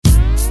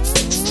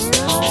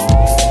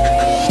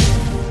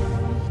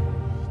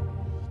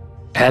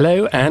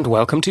Hello and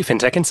welcome to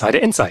FinTech Insider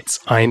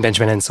Insights. I'm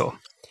Benjamin Ensor.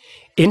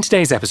 In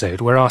today's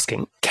episode, we're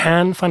asking,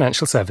 can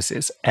financial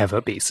services ever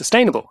be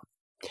sustainable?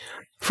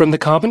 From the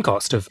carbon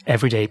cost of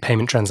everyday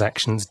payment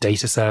transactions,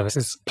 data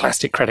services,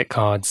 plastic credit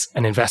cards,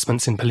 and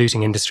investments in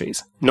polluting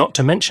industries, not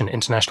to mention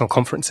international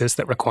conferences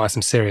that require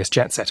some serious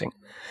jet setting,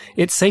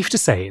 it's safe to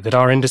say that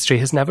our industry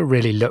has never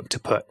really looked to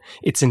put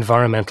its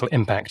environmental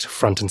impact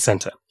front and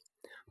centre.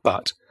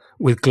 But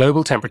with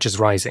global temperatures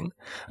rising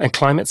and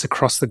climates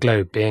across the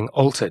globe being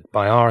altered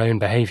by our own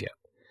behaviour,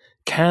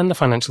 can the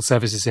financial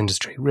services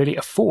industry really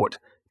afford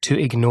to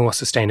ignore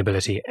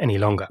sustainability any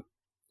longer?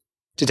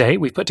 Today,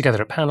 we've put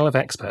together a panel of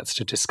experts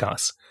to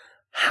discuss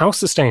how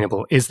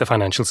sustainable is the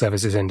financial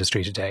services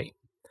industry today,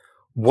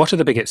 what are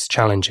the biggest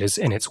challenges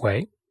in its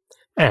way,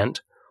 and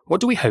what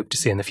do we hope to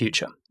see in the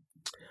future?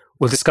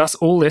 We'll discuss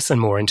all this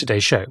and more in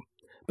today's show,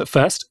 but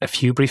first, a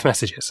few brief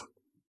messages.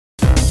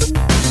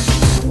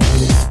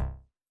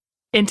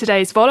 In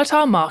today's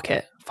volatile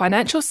market,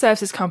 financial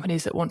services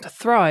companies that want to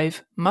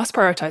thrive must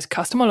prioritise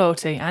customer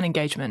loyalty and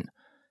engagement.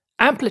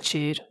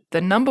 Amplitude,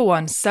 the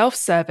 #1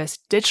 self-service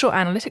digital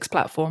analytics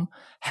platform,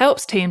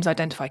 helps teams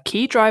identify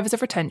key drivers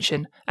of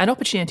retention and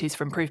opportunities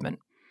for improvement.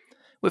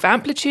 With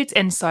Amplitude's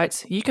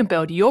insights, you can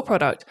build your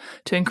product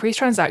to increase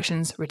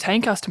transactions,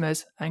 retain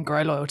customers, and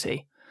grow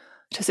loyalty.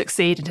 To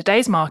succeed in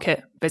today's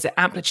market, visit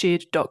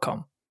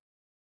amplitude.com.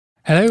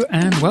 Hello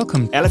and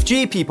welcome,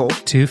 LFG people,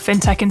 to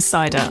FinTech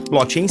Insider,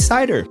 Blockchain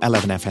Insider,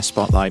 11FS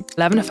Spotlight,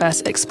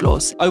 11FS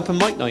Explores, Open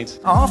Mic Night,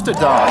 After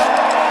Dark.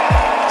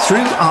 Through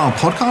our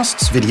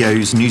podcasts,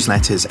 videos,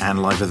 newsletters,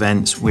 and live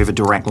events, we have a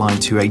direct line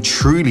to a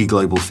truly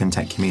global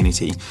fintech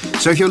community.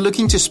 So if you're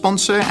looking to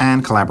sponsor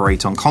and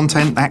collaborate on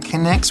content that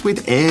connects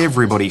with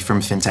everybody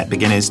from fintech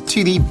beginners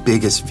to the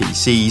biggest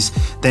VCs,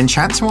 then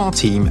chat to our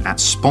team at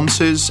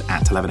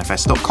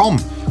sponsors@11fs.com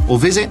or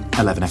visit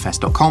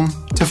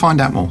 11fs.com to find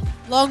out more.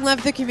 Long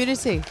live the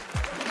community.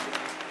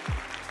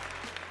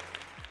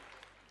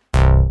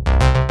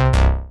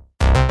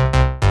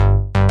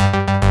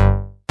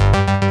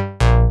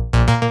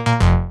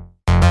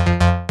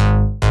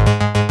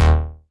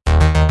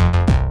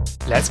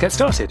 Let's get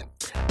started.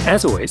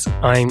 As always,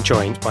 I'm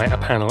joined by a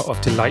panel of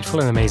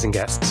delightful and amazing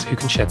guests who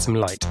can shed some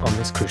light on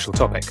this crucial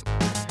topic.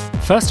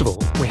 First of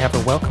all, we have a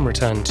welcome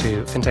return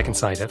to FinTech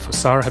Insider for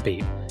Sarah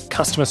Habib,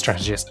 Customer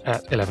Strategist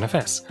at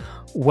 11FS.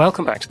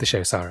 Welcome back to the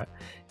show, Sarah.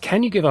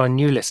 Can you give our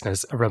new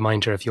listeners a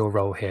reminder of your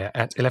role here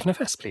at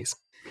 11FS, please?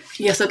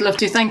 Yes, I'd love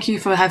to. Thank you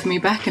for having me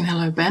back, and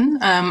hello, Ben.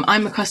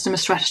 I'm a customer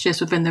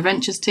strategist within the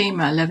ventures team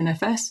at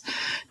 11FS.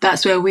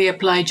 That's where we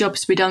apply jobs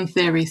to be done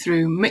theory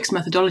through mixed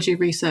methodology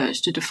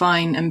research to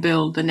define and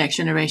build the next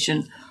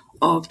generation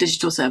of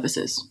digital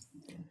services.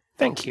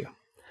 Thank you,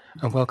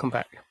 and welcome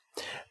back.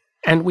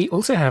 And we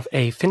also have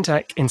a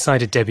FinTech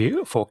Insider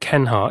debut for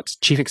Ken Hart,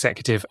 Chief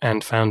Executive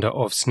and founder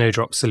of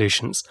Snowdrop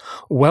Solutions.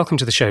 Welcome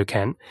to the show,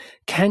 Ken.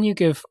 Can you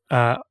give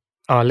our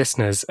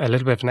listeners a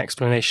little bit of an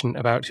explanation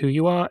about who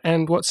you are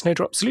and what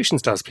Snowdrop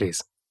Solutions does,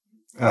 please?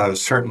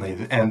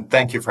 Certainly, and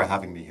thank you for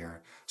having me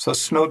here. So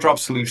Snowdrop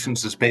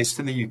Solutions is based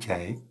in the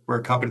UK. We're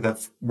a company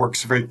that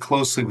works very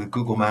closely with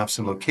Google Maps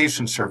and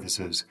location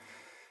services,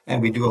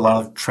 and we do a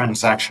lot of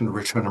transaction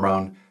enrichment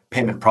around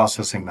payment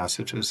processing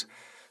messages.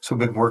 So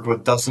we've been working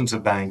with dozens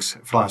of banks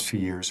for the last few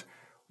years.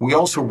 We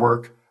also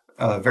work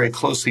very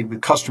closely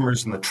with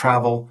customers in the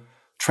travel,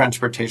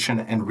 transportation,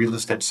 and real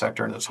estate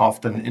sector. And it's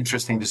often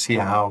interesting to see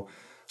how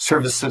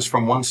services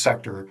from one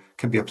sector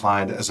can be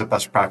applied as a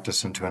best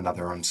practice into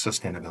another on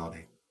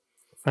sustainability.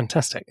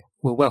 Fantastic.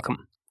 Well,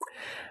 welcome.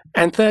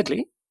 And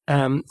thirdly,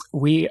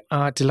 we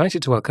are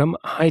delighted to welcome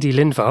Heidi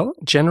Lindvall,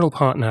 General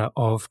Partner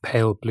of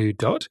Pale Blue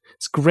Dot.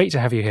 It's great to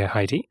have you here,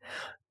 Heidi.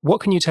 What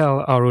can you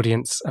tell our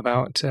audience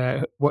about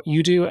what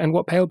you do and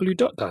what Pale Blue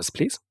Dot does,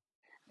 please?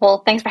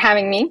 Well, thanks for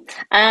having me.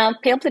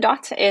 Pale Blue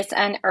Dot is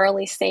an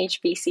early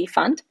stage VC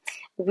fund.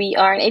 We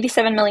are an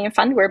 87 million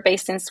fund. We're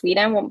based in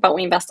Sweden, but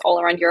we invest all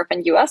around Europe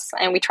and US,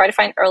 and we try to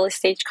find early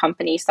stage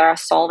companies that are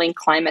solving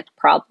climate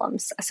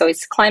problems. So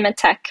it's climate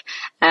tech,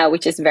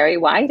 which is very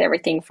wide,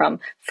 everything from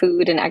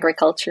food and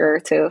agriculture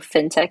to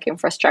fintech,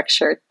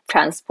 infrastructure,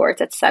 transport,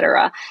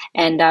 etc.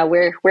 And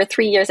we're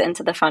 3 years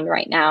into the fund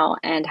right now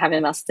and have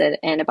invested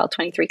in about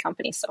 23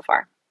 companies so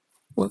far.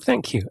 Well,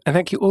 thank you. And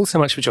thank you all so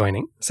much for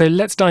joining. So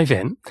let's dive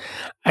in.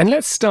 And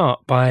let's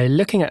start by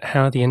looking at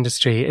how the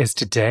industry is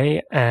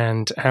today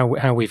and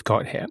how we've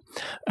got here.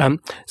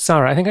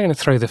 Sarah, I think I'm going to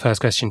throw the first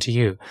question to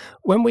you.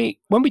 When we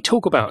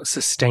talk about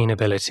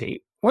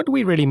sustainability, what do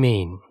we really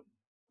mean?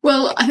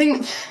 Well, I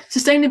think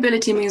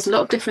sustainability means a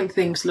lot of different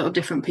things to a lot of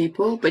different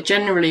people, but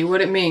generally what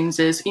it means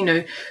is,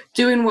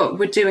 doing what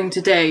we're doing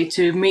today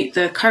to meet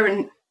the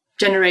current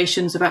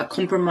generations without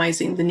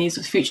compromising the needs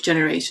of future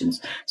generations.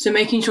 So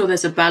making sure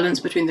there's a balance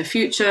between the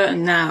future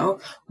and now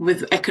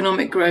with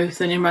economic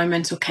growth and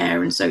environmental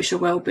care and social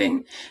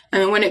well-being.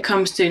 And when it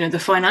comes to the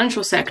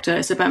financial sector,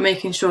 it's about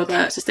making sure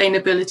that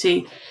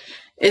sustainability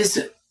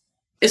is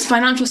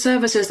financial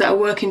services that are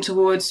working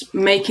towards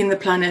making the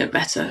planet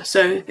better.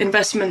 So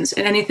investments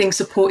in anything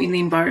supporting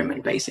the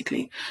environment,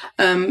 basically.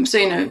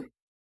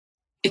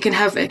 it can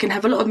have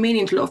a lot of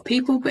meaning to a lot of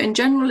people, but in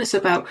general, it's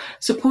about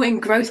supporting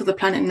growth of the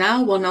planet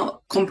now while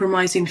not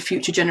compromising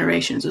future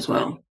generations as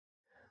well.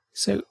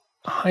 So,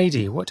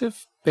 Heidi, what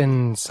have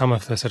been some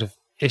of the sort of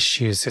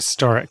issues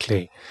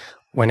historically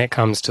when it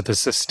comes to the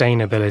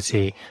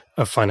sustainability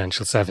of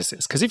financial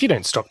services? Because if you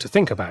don't stop to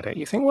think about it,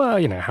 you think,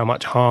 well, how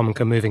much harm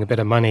can moving a bit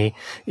of money,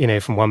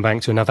 from one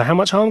bank to another, how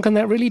much harm can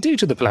that really do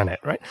to the planet,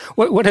 right?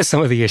 What are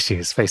some of the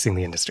issues facing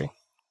the industry?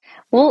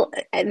 Well,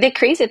 the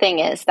crazy thing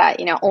is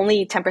that,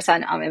 only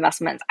 10% of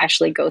investments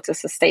actually go to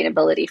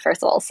sustainability,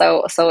 first of all.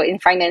 So in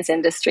finance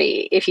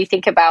industry, if you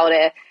think about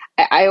it,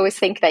 I always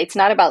think that it's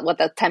not about what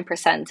the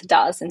 10%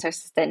 does in terms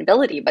of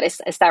sustainability, but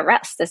it's that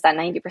rest, it's that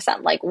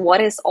 90%. Like, what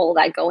is all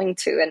that going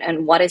to,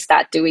 and what is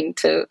that doing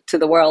to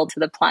the world, to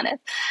the planet?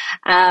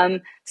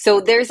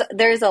 So there's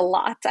a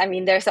lot. I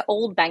mean, there's an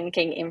old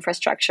banking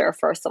infrastructure,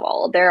 first of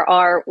all. There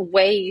are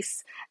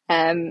ways.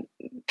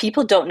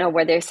 People don't know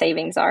where their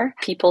savings are.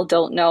 People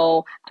don't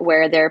know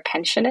where their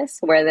pension is,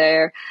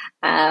 where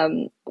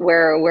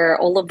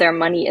all of their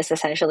money is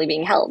essentially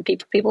being held.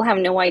 People have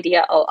no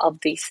idea of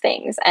these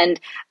things. And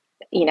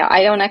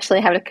I don't actually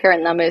have the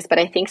current numbers, but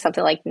I think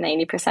something like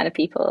 90% of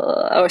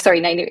people, at least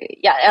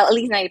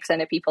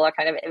 90% of people are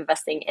kind of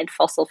investing in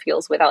fossil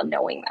fuels without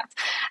knowing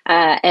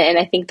that. And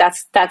I think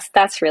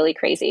that's really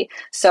crazy.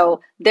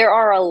 So there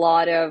are a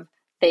lot of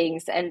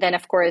things. And then,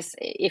 of course,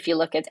 if you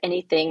look at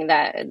anything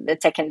that the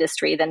tech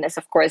industry, then there's,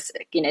 of course,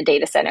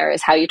 data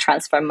centers, how you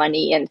transfer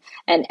money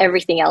and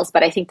everything else.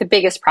 But I think the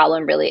biggest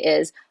problem really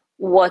is,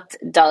 what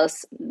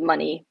does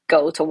money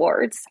go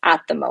towards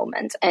at the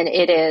moment? And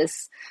it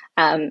is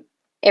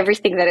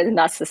everyththing that is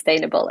not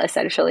sustainable,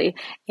 essentially,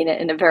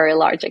 in a very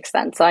large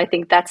extent. So I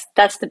think that's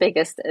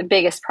the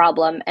biggest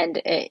problem.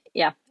 And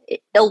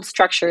old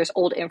structures,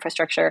 old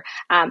infrastructure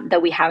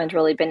that we haven't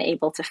really been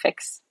able to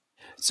fix.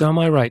 So am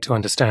I right to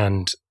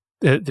understand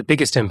the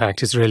biggest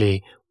impact is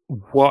really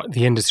what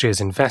the industry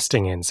is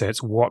investing in? So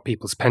it's what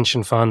people's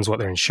pension funds, what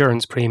their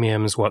insurance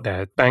premiums, what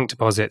their bank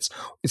deposits,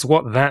 it's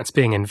what that's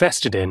being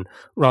invested in,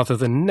 rather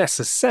than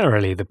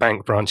necessarily the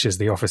bank branches,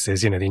 the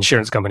offices, the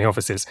insurance company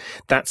offices.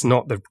 That's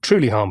not the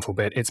truly harmful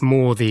bit. It's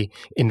more the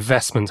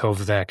investment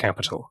of their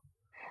capital.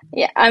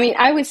 Yeah, I mean,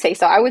 I would say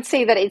so. I would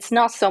say that it's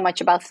not so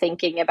much about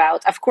thinking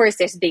about, of course,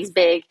 there's these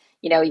big,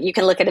 you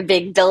can look at the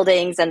big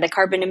buildings and the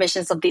carbon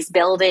emissions of these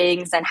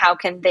buildings and how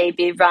can they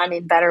be run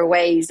in better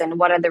ways and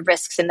what are the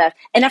risks in that.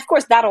 And of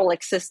course, that all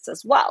exists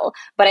as well.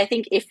 But I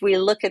think if we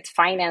look at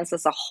finance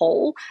as a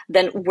whole,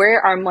 then where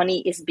our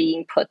money is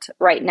being put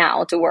right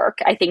now to work,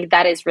 I think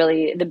that is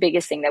really the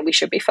biggest thing that we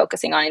should be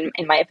focusing on,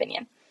 in my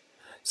opinion.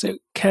 So,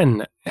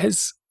 Ken,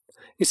 is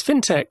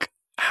fintech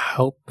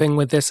helping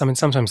with this? I mean,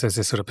 sometimes there's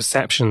this sort of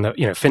perception that,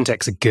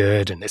 fintechs are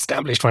good and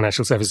established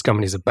financial service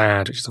companies are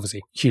bad, which is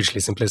obviously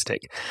hugely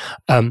simplistic.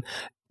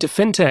 Do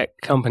fintech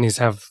companies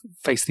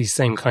face these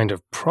same kind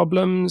of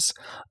problems?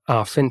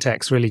 Are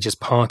fintechs really just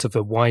part of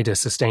a wider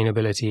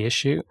sustainability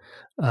issue?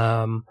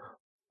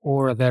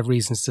 Or are there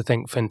reasons to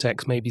think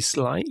fintechs may be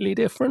slightly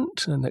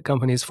different and that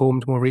companies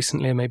formed more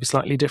recently are maybe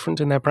slightly different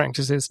in their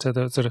practices to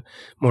the sort of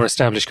more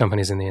established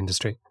companies in the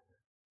industry?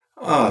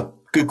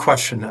 Good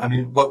question. I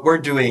mean, what we're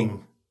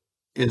doing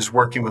is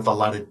working with a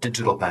lot of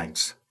digital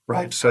banks,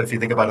 right? So if you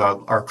think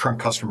about our current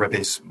customer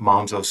base,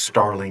 Monzo,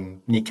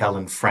 Starling, Nickel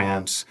in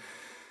France,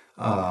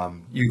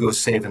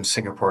 YouGoSave in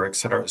Singapore, et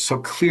cetera. So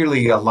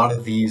clearly a lot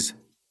of these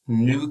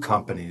new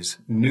companies,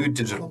 new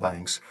digital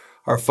banks,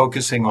 are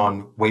focusing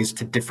on ways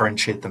to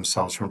differentiate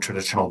themselves from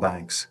traditional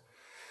banks.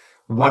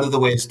 One of the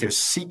ways they're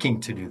seeking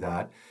to do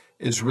that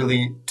is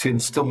really to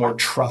instill more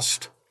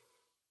trust.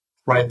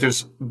 Right.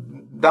 There's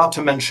not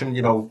to mention,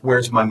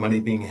 where's my money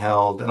being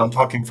held? And I'm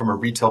talking from a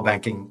retail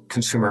banking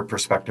consumer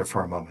perspective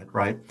for a moment.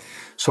 Right.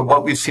 So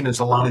what we've seen is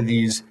a lot of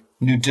these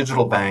new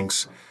digital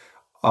banks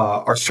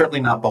are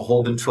certainly not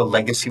beholden to a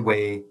legacy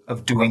way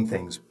of doing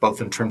things,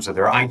 both in terms of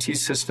their IT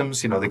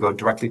systems. They go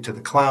directly to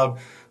the cloud,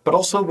 but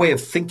also a way of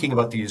thinking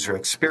about the user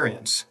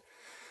experience.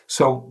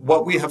 So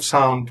what we have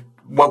found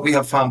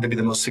to be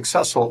the most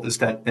successful is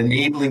that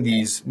enabling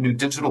these new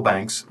digital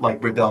banks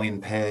like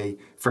Rebellion Pay,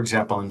 for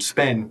example, in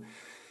Spain,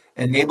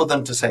 enable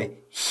them to say,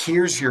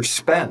 here's your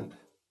spend.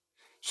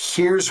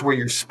 Here's where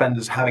your spend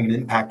is having an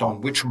impact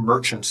on which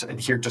merchants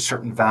adhere to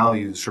certain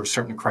values or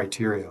certain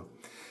criteria.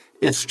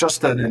 It's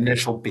just an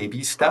initial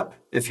baby step,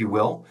 if you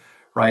will,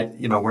 right?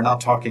 We're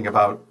not talking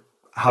about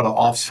how to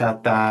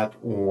offset that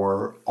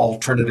or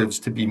alternatives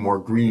to be more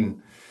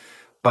green.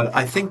 But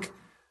I think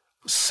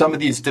some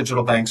of these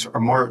digital banks are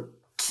more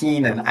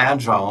keen and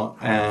agile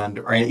and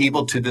are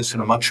able to do this in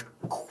a much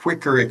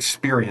quicker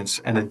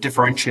experience and a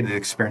differentiated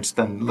experience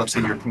than, let's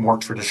say, your more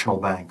traditional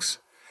banks.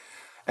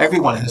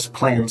 Everyone has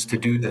plans to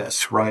do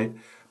this, right?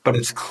 But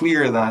it's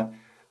clear that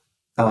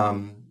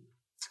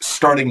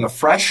starting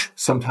afresh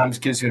sometimes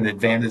gives you an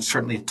advantage,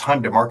 certainly a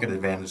time to market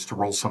advantage to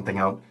roll something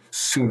out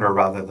sooner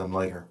rather than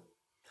later.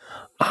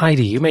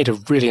 Heidi, you made a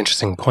really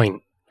interesting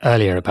point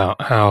earlier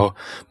about how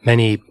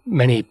many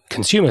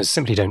consumers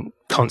simply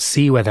can't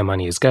see where their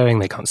money is going.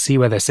 They can't see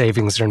where their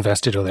savings are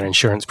invested or their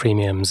insurance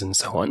premiums and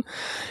so on.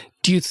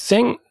 Do you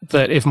think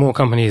that if more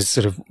companies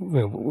sort of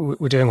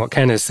were doing what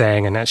Ken is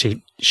saying and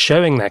actually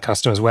showing their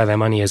customers where their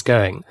money is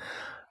going,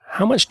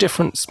 how much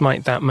difference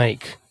might that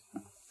make?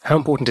 How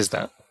important is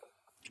that?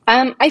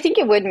 I think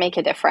it would make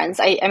a difference.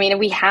 I mean,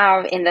 we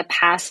have in the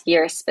past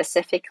year,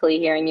 specifically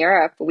here in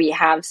Europe, we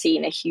have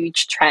seen a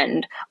huge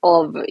trend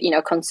of,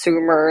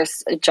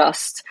 consumers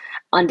just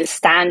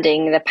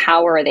understanding the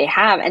power they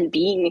have and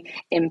being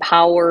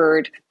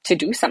empowered to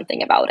do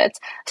something about it.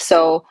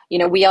 So,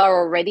 we are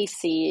already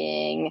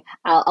seeing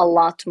a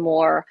lot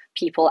more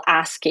people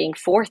asking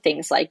for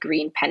things like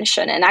green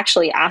pension and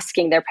actually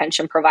asking their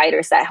pension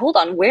providers that, hold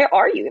on, where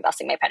are you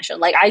investing my pension?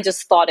 Like, I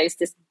just thought it's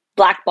this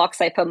black box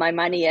I put my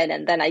money in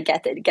and then I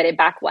get it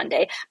back one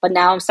day. But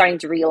now I'm starting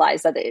to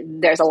realize that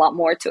there's a lot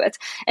more to it.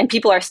 And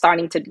people are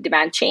starting to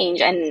demand change.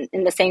 And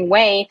in the same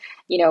way,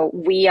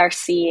 we are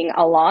seeing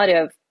a lot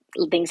of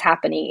things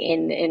happening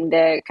in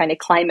the kind of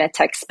climate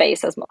tech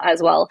space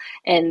as well.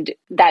 And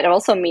that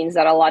also means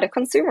that a lot of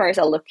consumers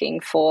are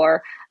looking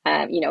for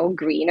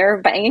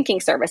greener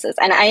banking services.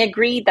 And I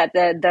agree that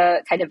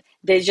the kind of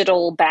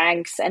digital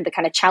banks and the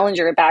kind of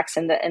challenger banks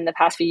in the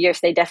past few years,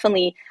 they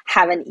definitely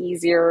have an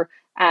easier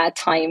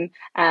time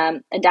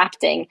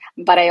adapting.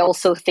 But I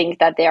also think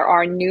that there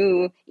are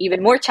new,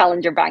 even more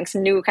challenger banks,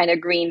 new kind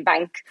of green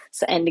banks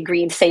and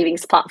green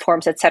savings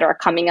platforms, et cetera,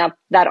 coming up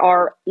that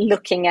are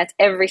looking at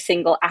every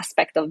single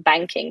aspect of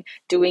banking,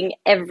 doing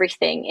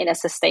everything in a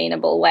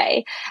sustainable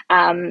way.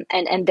 And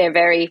they're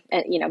very,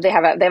 they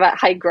have a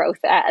high growth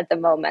at the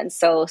moment.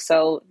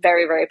 So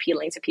very, very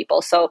appealing to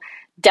people. So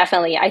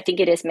definitely, I think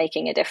it is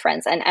making a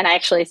difference. And I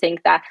actually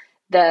think that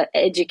the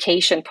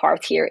education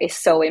part here is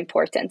so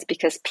important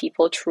because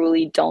people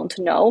truly don't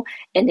know.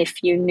 And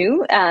if you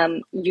knew,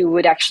 you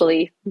would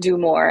actually do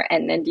more.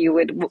 And then you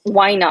would,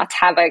 why not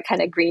have a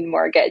kind of green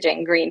mortgage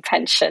and green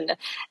pension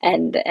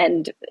and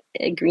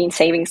a green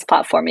savings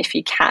platform if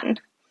you can?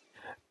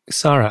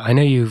 Sarah, I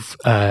know you've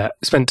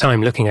spent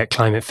time looking at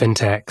climate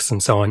fintechs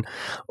and so on.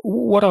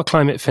 What are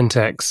climate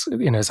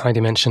fintechs, as Heidi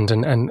mentioned,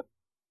 and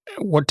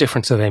what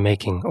difference are they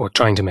making or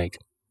trying to make?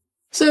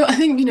 So I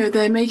think,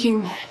 they're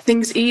making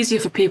things easier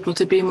for people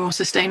to be more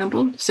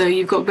sustainable. So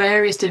you've got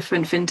various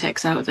different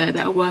fintechs out there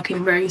that are working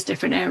in various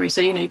different areas.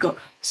 So, you've got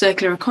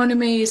circular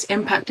economies,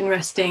 impact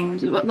investing,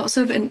 lots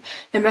of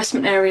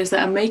investment areas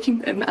that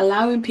are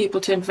allowing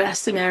people to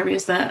invest in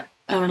areas that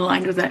are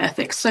aligned with their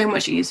ethics so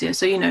much easier.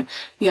 So, you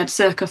had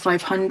Circa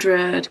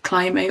 500,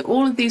 Climate,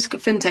 all of these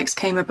fintechs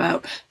came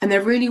about and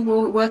they're really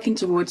working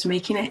towards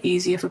making it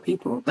easier for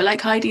people. But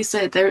like Heidi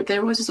said,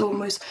 there was this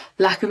almost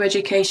lack of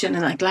education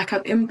and lack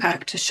of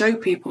impact to show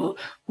people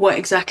what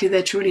exactly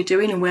they're truly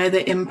doing and where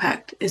the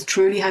impact is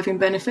truly having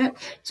benefit.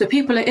 So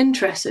people are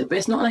interested, but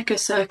it's not like a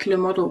circular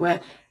model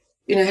where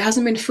it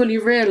hasn't been fully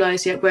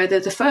realised yet, where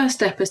the first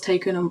step is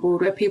taken on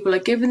board, where people are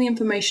given the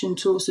information and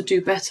tools to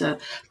do better,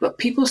 but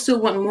people still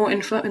want more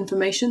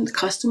information. The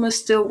customers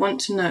still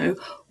want to know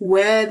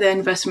where their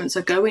investments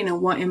are going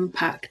and what the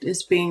impact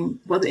is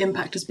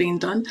being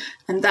done,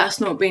 and that's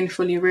not being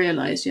fully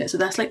realised yet. So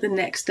that's like the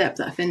next step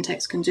that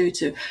fintechs can do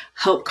to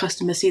help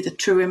customers see the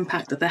true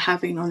impact that they're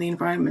having on the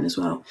environment as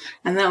well.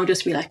 And that will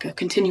just be like a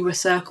continuous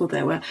circle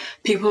there, where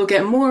people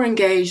get more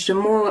engaged and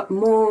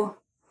more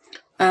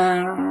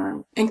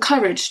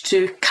encouraged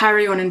to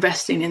carry on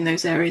investing in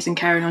those areas and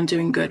carry on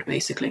doing good,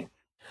 basically.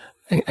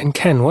 And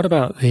Ken, what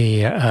about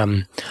the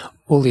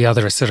all the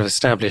other sort of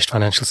established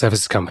financial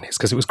services companies?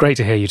 Because it was great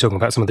to hear you talking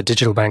about some of the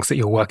digital banks that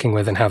you're working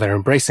with and how they're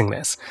embracing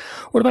this.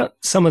 What about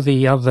some of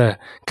the other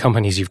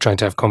companies you've tried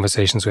to have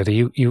conversations with? Are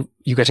you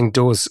getting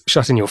doors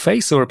shut in your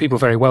face, or are people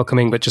very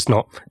welcoming but just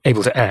not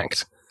able to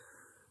act?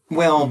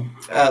 Well,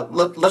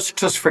 let's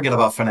just forget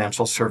about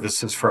financial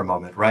services for a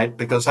moment, right?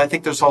 Because I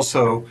think there's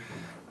also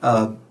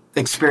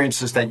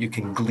experiences that you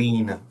can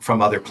glean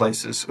from other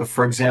places.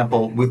 For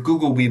example, with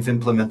Google, we've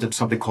implemented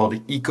something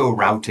called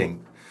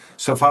eco-routing.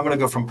 So if I want to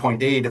go from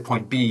point A to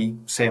point B,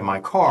 say in my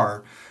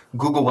car,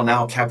 Google will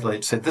now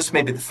calculate, say, this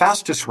may be the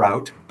fastest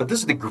route, but this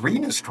is the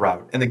greenest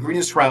route. And the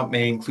greenest route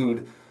may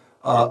include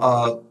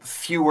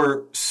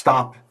fewer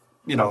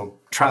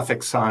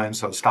traffic signs,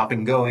 so stop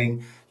and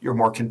going. You're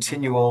more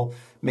continual.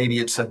 Maybe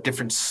it's a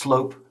different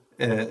slope,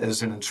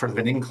 as in sort of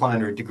an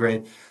incline or a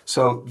degrade.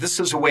 So this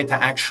is a way to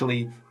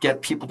actually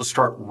get people to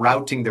start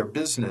routing their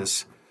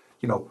business,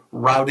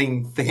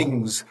 routing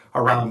things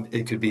around.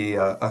 It could be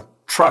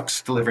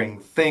trucks delivering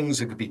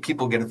things. It could be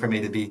people getting from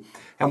A to B.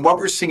 And what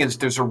we're seeing is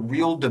there's a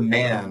real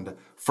demand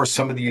for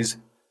some of these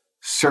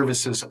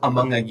services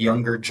among a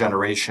younger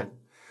generation.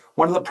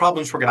 One of the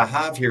problems we're going to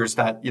have here is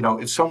that,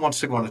 if someone wants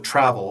to go on a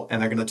travel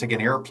and they're going to take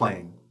an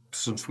airplane,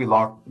 since we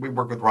work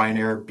with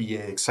Ryanair,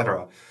 BA, et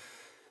cetera,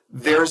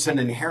 there's an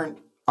inherent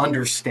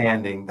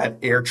understanding that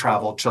air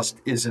travel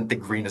just isn't the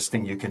greenest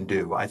thing you can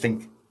do. I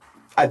think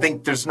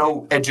there's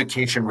no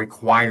education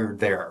required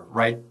there,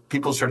 right?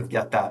 People sort of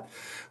get that.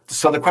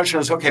 So the question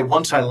is, okay,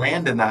 once I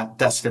land in that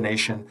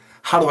destination,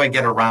 how do I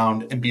get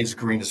around and be as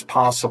green as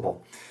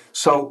possible?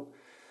 So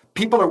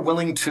people are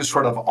willing to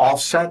sort of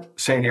offset,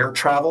 say, in air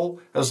travel,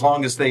 as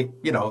long as they,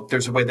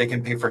 there's a way they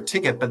can pay for a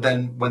ticket. But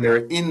then when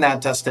they're in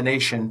that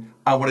destination,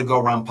 I want to go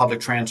around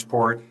public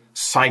transport,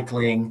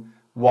 cycling,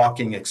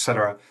 walking,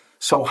 etc.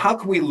 So how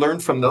can we learn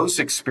from those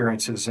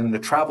experiences in the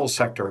travel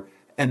sector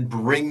and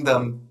bring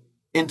them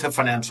into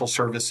financial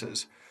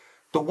services?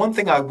 The one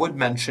thing I would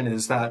mention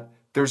is that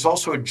there's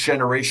also a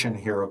generation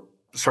here,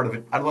 sort of,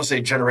 I don't want to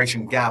say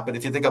generation gap, but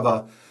if you think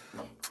of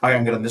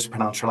I'm going to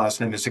mispronounce her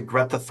last name. Is it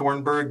Greta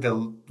Thunberg,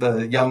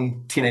 the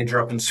young teenager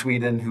up in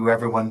Sweden who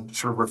everyone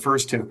sort of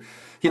refers to?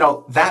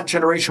 That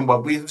generation,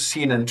 what we've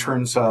seen in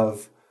terms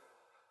of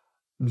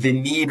the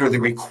need or the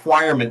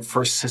requirement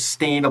for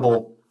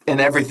sustainable in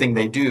everything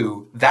they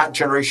do, that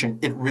generation,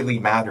 it really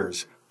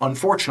matters.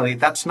 Unfortunately,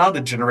 that's not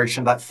a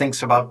generation that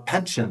thinks about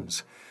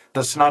pensions.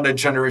 That's not a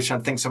generation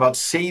that thinks about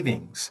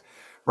savings,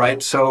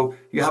 right? So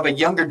you have a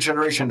younger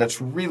generation that's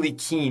really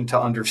keen to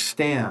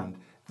understand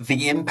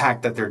the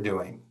impact that they're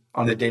doing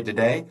on a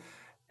day-to-day.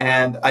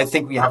 And I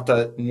think we have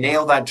to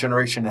nail that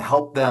generation to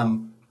help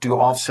them do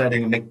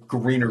offsetting and make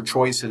greener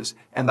choices.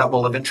 And that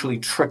will eventually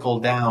trickle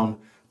down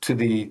to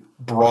the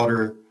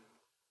broader,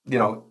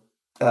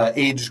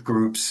 age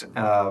groups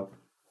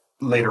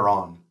later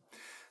on.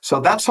 So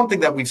that's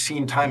something that we've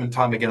seen time and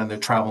time again in the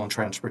travel and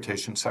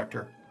transportation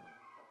sector.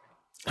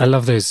 I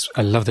love those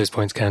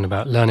points, Ken,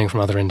 about learning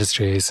from other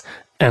industries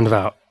and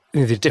about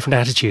the different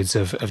attitudes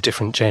of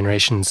different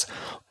generations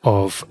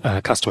of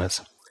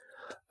customers.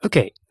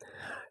 Okay,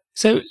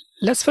 so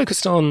let's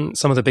focus on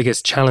some of the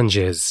biggest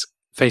challenges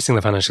facing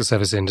the financial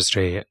service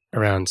industry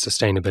around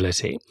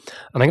sustainability.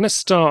 And I'm going to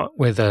start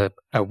with a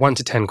 1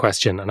 to 10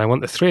 question, and I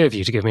want the three of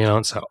you to give me an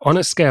answer. On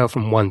a scale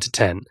from 1 to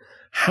 10,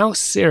 how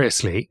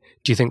seriously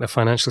do you think the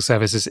financial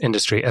services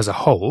industry as a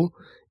whole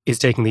is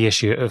taking the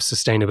issue of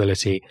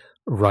sustainability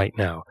right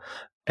now?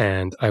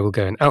 And I will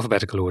go in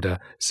alphabetical order.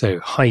 So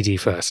Heidi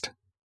first.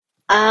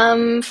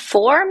 4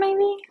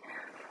 maybe?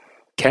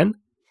 Ken?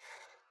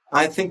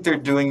 I think they're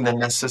doing the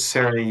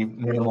necessary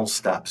minimal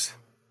steps.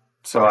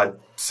 So I'd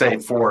say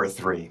 4 or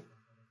 3.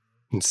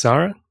 And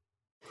Sarah?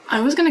 I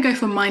was going to go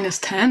for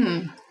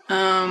 -10.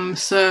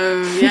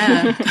 So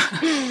yeah.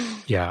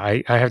 Yeah,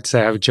 I have to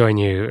say I would join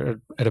you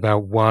at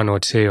about 1 or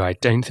 2. I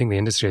don't think the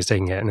industry is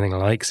taking it anything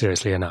like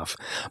seriously enough.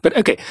 But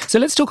okay, so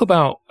let's talk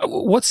about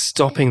what's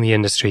stopping the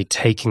industry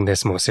taking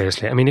this more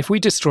seriously. I mean, if we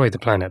destroy the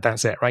planet,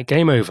 that's it, right?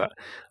 Game over.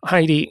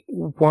 Heidi,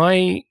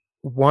 why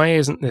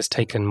isn't this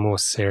taken more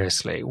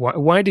seriously?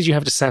 Why did you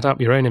have to set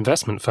up your own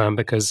investment firm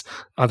because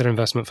other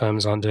investment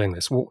firms aren't doing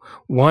this?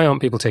 Why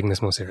aren't people taking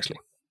this more seriously?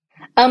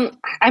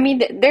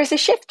 There's a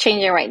shift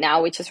changing right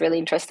now, which is really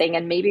interesting,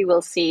 and maybe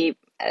we'll see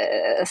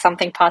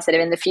something positive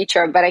in the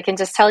future. But I can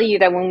just tell you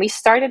that when we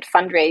started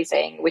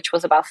fundraising, which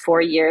was about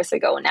 4 years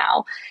ago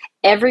now,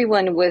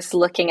 everyone was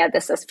looking at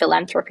this as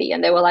philanthropy,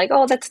 and they were like,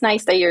 "Oh, that's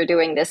nice that you're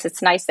doing this.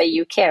 It's nice that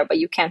you care, but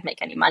you can't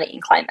make any money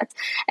in climate."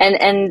 And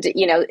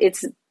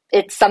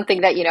it's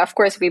something that, of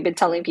course, we've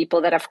been telling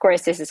people that, of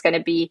course, this is going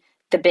to be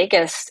the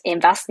biggest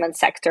investment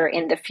sector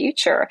in the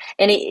future.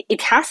 And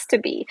it has to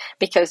be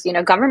because,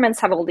 governments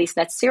have all these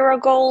net zero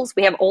goals.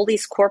 We have all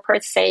these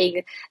corporates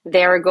saying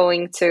they're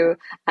going to,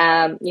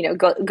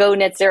 go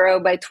net zero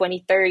by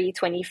 2030,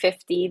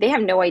 2050. They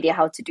have no idea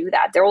how to do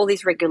that. There are all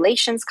these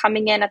regulations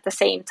coming in at the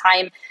same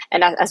time.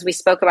 And as we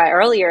spoke about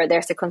earlier,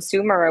 there's a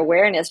consumer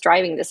awareness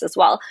driving this as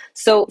well.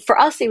 So for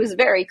us, it was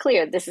very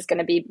clear this is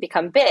going to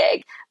become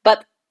big.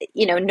 But,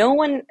 no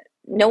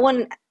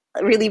one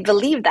really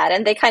believed that,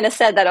 and they kind of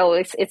said that, oh,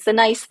 it's a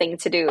nice thing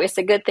to do, it's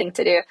a good thing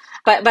to do,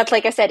 but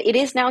like I said, it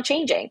is now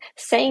changing,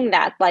 saying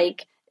that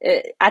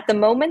at the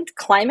moment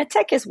climate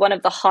tech is one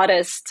of the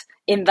hottest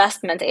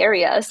investment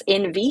areas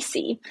in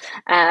VC,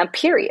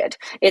 period.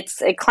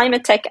 It's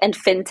climate tech and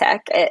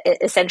fintech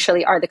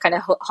essentially are the kind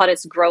of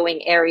hottest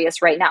growing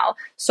areas right now.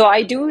 So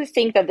I do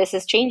think that this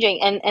is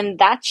changing, and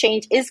that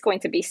change is going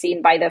to be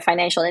seen by the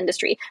financial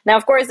industry. Now,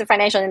 of course, the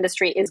financial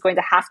industry is going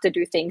to have to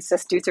do things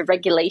just due to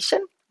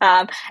regulation.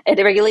 And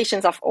the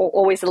regulations are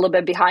always a little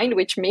bit behind,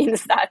 which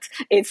means that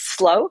it's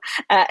slow,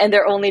 and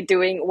they're only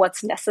doing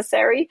what's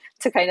necessary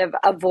to kind of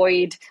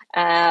avoid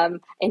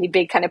any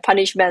big kind of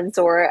punishments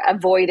or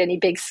avoid any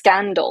big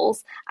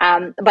scandals.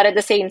 But at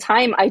the same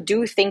time, I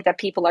do think that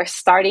people are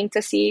starting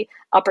to see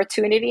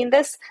opportunity in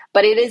this,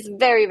 but it is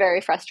very,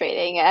 very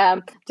frustrating.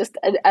 Just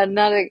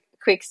another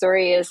quick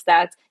story is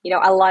that,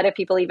 a lot of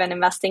people even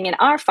investing in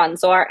our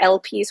funds, so our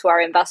LPs who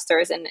are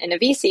investors in a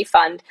VC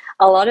fund,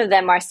 a lot of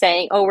them are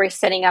saying, oh, we're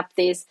setting up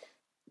these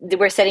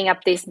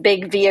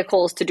big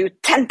vehicles to do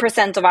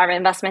 10% of our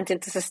investment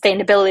into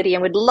sustainability,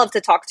 and we'd love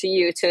to talk to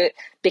you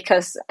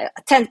because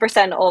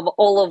 10% of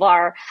all of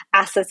our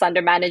assets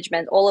under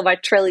management, all of our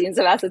trillions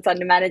of assets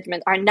under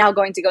management are now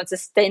going to go into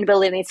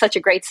sustainability, and it's such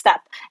a great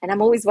step. And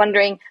I'm always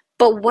wondering,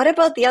 but what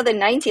about the other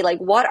 90?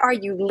 What are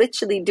you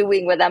literally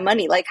doing with that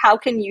money? How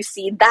can you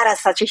see that as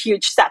such a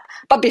huge step?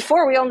 But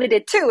before we only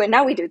did 2 and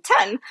now we do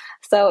 10.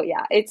 So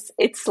yeah, it's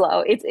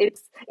slow.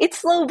 It's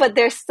slow, but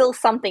there's still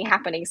something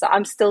happening. So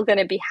I'm still going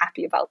to be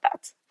happy about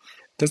that.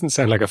 Doesn't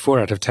sound like a 4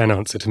 out of 10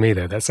 answer to me,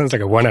 though. That sounds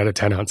like a 1 out of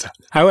 10 answer.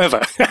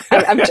 However,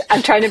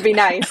 I'm trying to be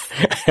nice.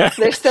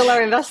 They're still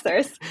our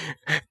investors.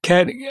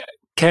 Ken,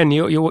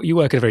 you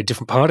work in a very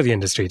different part of the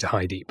industry to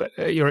Heidi,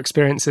 but your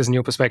experiences and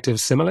your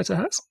perspectives similar to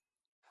hers?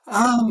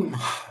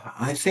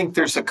 I think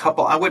there's a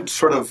couple. I would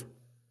sort of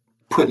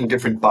put in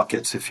different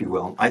buckets, if you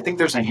will. I think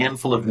there's a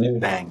handful of new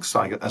banks,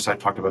 as I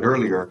talked about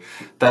earlier,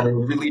 that are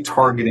really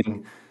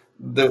targeting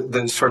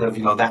the sort of,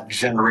 that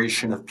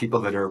generation of people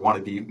that want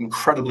to be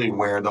incredibly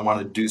aware, that want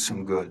to do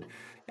some good.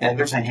 And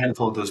there's a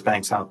handful of those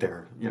banks out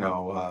there,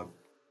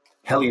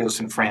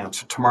 Helios in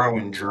France, Tomorrow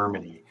in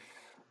Germany,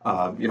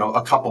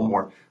 a couple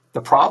more.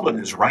 The problem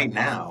is right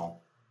now,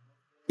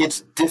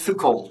 it's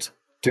difficult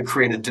to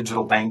create a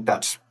digital bank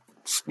that's,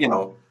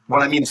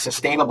 when I mean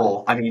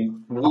sustainable, I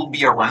mean, we'll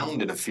be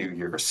around in a few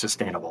years,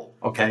 sustainable,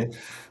 okay?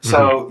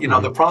 So,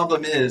 the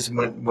problem is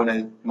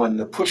when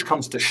the push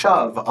comes to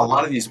shove, a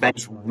lot of these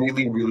banks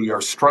really, really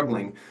are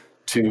struggling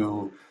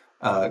to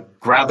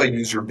grab a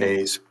user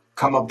base,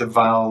 come up with a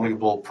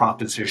valuable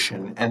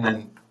proposition, and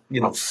then,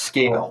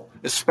 scale,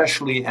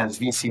 especially as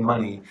VC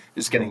money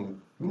is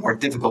getting more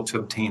difficult to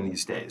obtain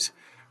these days,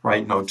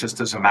 right? Just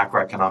as a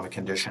macroeconomic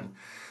condition.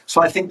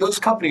 So I think those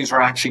companies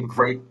are actually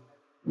great,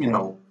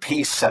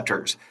 pace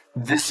setters.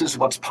 This is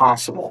what's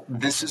possible.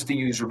 This is the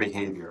user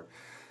behavior.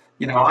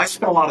 I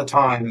spent a lot of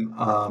time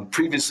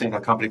previously in a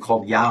company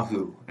called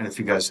Yahoo, and if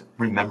you guys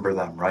remember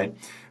them, right?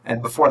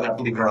 And before that,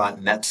 believe it or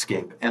not,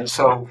 Netscape. And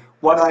so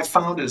what I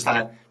found is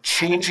that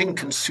changing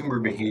consumer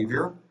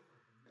behavior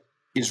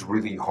is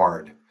really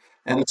hard.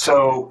 And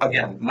so,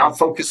 again, not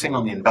focusing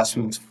on the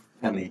investments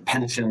and the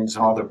pensions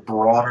and all the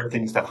broader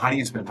things that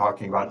Heidi's been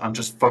talking about, I'm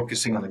just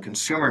focusing on the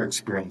consumer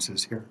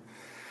experiences here.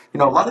 A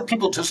lot of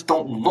people just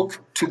don't look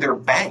to their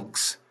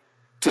banks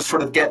to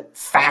sort of get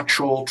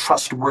factual,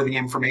 trustworthy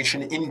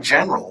information in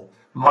general,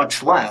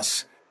 much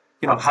less,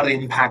 how to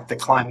impact the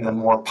climate in a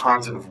more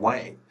positive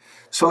way.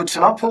 So it's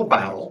an uphill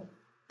battle.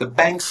 The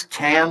banks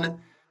can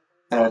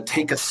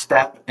take a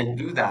step and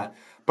do that.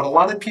 But a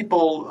lot of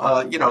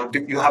people,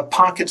 you have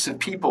pockets of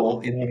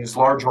people in these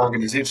large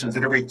organizations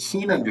that are very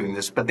keen on doing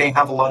this, but they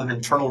have a lot of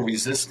internal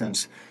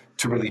resistance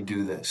to really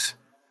do this.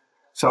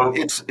 So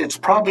it's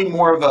probably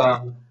more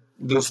of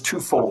those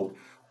twofold.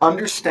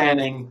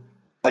 Understanding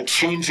a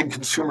change in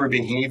consumer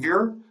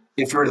behavior.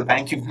 If you're at a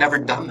bank, you've never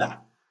done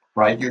that,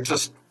 right? You're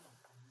just,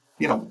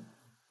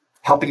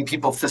 helping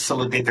people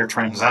facilitate their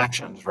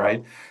transactions,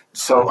 right?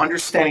 So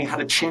understanding how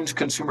to change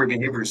consumer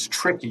behavior is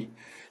tricky.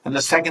 And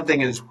the second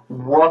thing is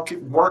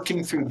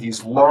working through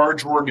these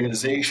large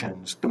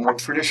organizations, the more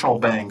traditional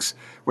banks,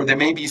 where there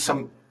may be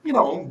some,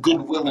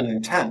 goodwill and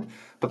intent,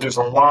 but there's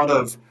a lot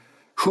of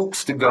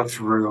hoops to go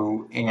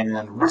through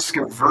and risk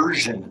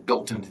aversion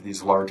built into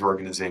these large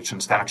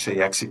organizations to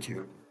actually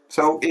execute.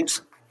 So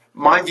it's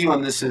my view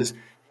on this is,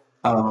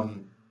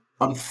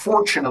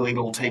 unfortunately,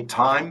 it'll take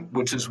time,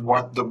 which is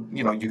what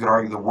you could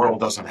argue the world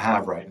doesn't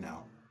have right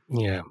now.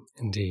 Yeah,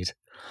 indeed.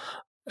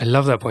 I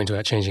love that point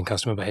about changing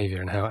customer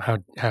behavior and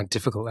how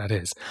difficult that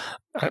is.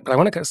 But I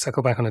want to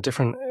circle back on a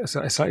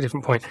slightly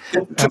different point.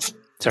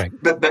 Sorry.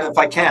 But if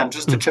I can,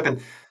 just to chip in,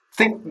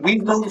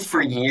 we've known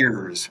for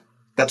years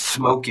that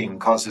smoking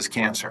causes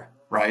cancer,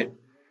 right?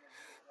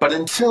 But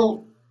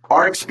until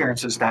our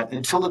experience is that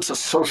until it's a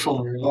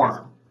social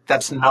norm,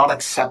 that's not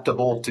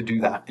acceptable to do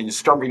that. And you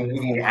start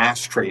removing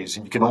ashtrays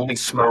and you can only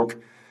smoke,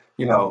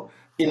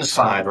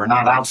 inside or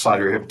not outside,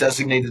 or you have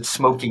designated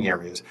smoking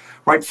areas,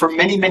 right? For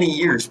many, many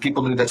years,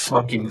 people knew that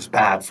smoking was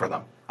bad for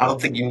them. I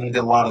don't think you need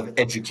a lot of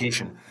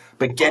education,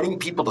 but getting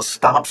people to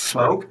stop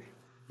smoke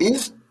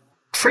is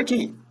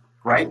tricky,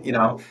 right?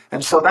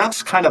 And so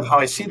that's kind of how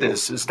I see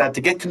this, is that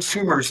to get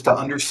consumers to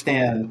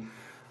understand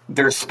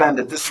their spend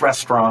at this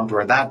restaurant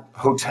or that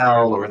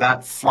hotel or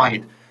that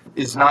flight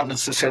is not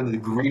necessarily the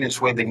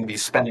greenest way they can be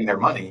spending their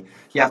money.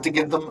 You have to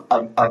give them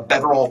a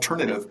better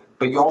alternative,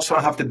 but you also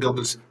have to build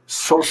this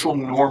social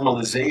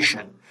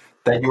normalization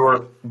that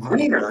you're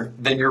greener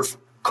than your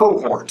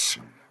cohorts,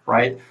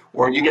 right?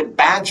 Or you get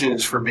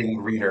badges for being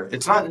greener.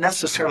 It's not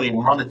necessarily a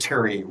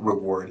monetary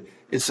reward.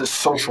 It's a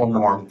social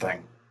norm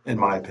thing, in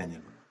my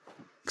opinion.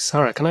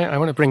 Sarah, I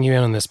want to bring you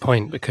in on this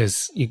point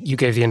because you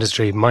gave the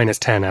industry minus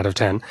 10 out of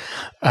 10.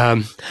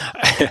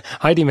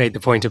 Heidi made the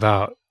point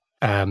about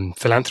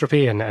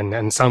philanthropy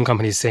and some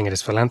companies seeing it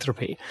as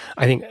philanthropy.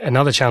 I think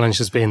another challenge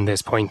has been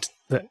this point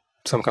that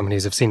some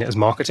companies have seen it as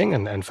marketing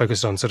and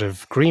focused on sort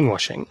of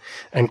greenwashing.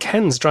 And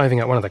Ken's driving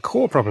at one of the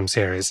core problems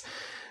here is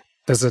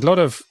there's a lot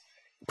of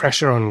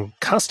pressure on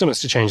customers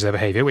to change their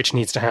behavior, which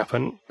needs to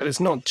happen, but it's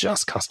not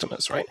just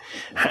customers, right?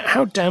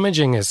 How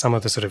damaging is some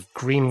of the sort of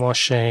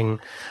greenwashing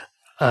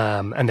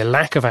and the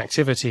lack of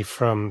activity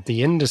from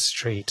the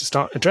industry to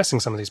start addressing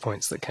some of these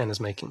points that Ken is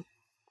making?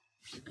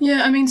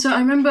 Yeah, I mean, so I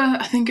remember,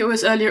 I think it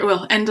was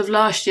end of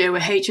last year, where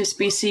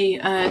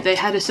HSBC, they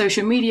had a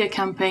social media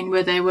campaign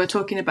where they were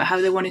talking about how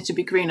they wanted to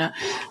be greener.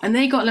 And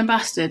they got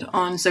lambasted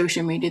on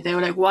social media. They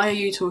were like, why are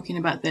you talking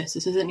about this?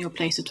 This isn't your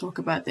place to talk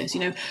about this.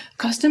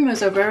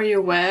 Customers are very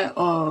aware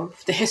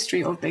of the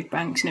history of big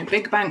banks.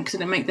 Big banks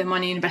didn't make their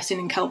money investing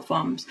in kelp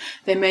farms.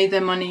 They made their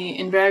money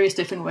in various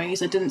different ways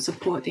that didn't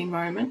support the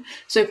environment.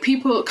 So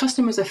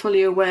customers are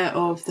fully aware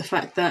of the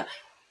fact that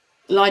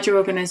larger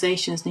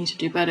organizations need to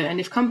do better. And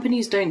if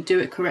companies don't do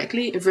it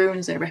correctly, it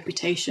ruins their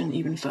reputation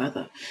even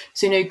further.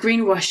 So,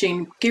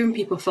 greenwashing, giving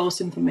people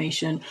false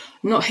information,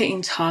 not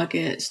hitting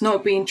targets,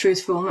 not being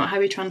truthful, not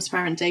having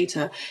transparent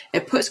data,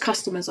 it puts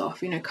customers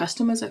off.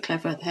 Customers are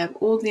clever. They have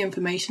all the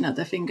information at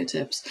their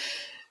fingertips.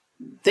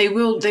 They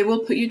will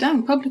put you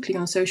down publicly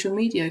on social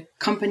media.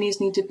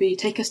 Companies need to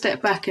take a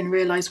step back and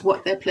realize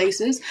what their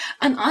place is.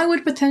 And I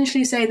would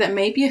potentially say that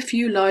maybe a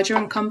few larger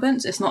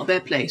incumbents, it's not their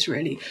place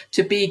really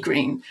to be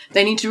green.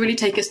 They need to really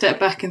take a step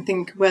back and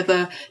think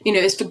whether,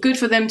 it's good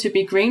for them to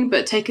be green,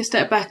 but take a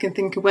step back and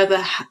think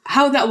whether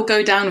how that will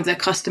go down with their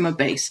customer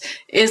base.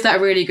 Is that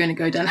really going to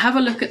go down? Have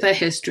a look at their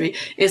history.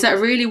 Is that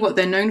really what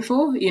they're known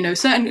for?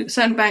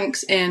 Certain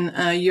banks in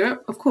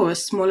Europe, of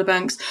course, smaller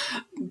banks,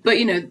 but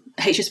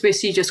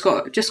HSBC just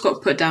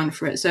got put down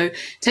for it. So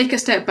take a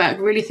step back,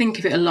 really think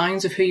if it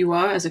aligns with who you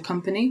are as a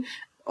company.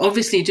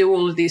 Obviously do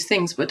all of these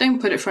things, but don't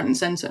put it front and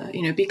center.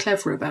 Be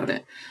clever about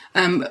it.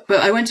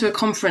 But I went to a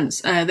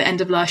conference the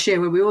end of last year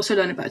where we also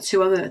learned about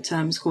two other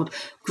terms called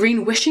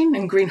green wishing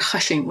and green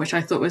hushing, which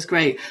I thought was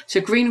great.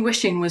 So green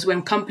wishing was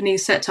when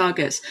companies set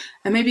targets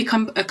and maybe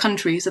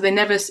countries that they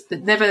never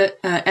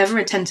ever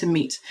intend to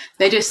meet.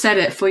 They just set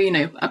it for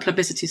a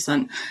publicity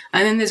stunt.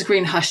 And then there's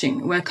green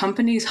hushing, where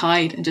companies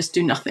hide and just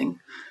do nothing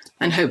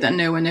and hope that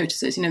no one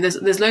notices.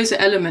 There's loads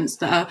of elements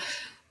that are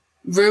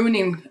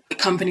ruining a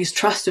company's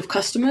trust of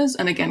customers.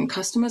 And again,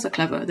 customers are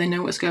clever. They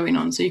know what's going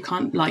on. So you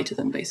can't lie to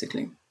them,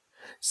 basically.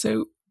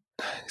 So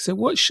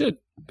what should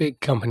big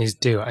companies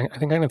do? I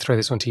think I'm going to throw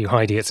this one to you,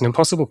 Heidi. It's an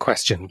impossible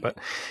question, but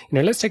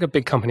let's take a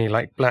big company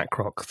like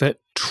BlackRock that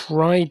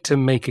tried to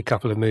make a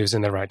couple of moves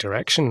in the right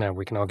direction. Now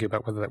we can argue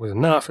about whether that was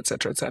enough, et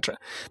cetera,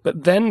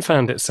 but then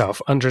found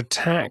itself under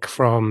attack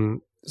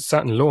from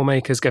certain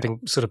lawmakers getting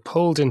sort of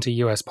pulled into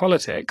US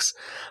politics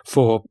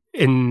for,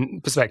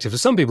 in perspective of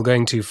some people,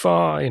 going too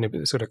far,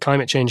 sort of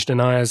climate change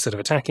deniers sort of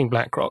attacking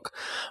BlackRock.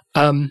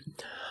 Are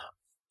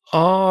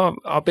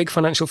big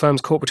financial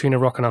firms caught between a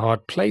rock and a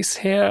hard place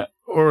here?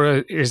 Or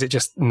is it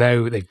just,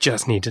 no, they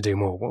just need to do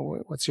more?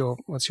 What's your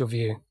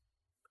view?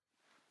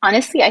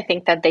 Honestly, I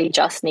think that they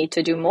just need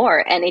to do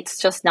more, and it's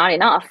just not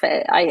enough.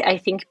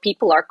 I think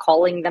people are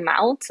calling them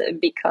out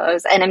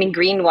because, and I mean,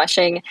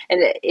 greenwashing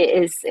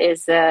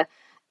is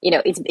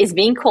it's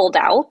being called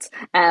out,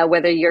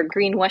 whether you're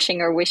greenwashing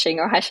or wishing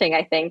or hushing,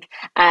 I think.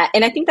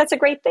 And I think that's a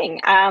great thing.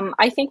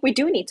 I think we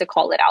do need to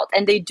call it out,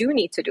 and they do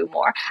need to do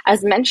more.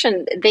 As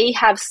mentioned, they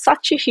have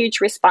such a huge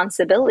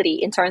responsibility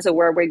in terms of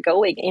where we're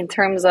going, in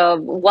terms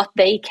of what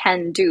they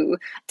can do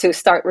to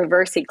start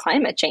reversing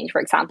climate change,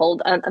 for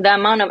example. The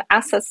amount of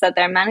assets that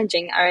they're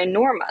managing are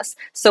enormous.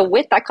 So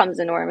with that comes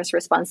enormous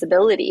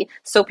responsibility.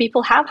 So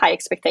people have high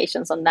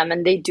expectations on them,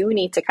 and they do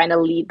need to kind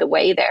of lead the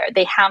way there.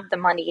 They have the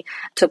money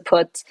to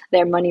put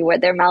their money where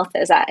their mouth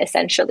is at,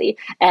 essentially.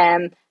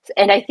 And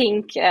I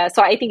think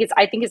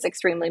it's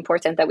extremely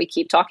important that we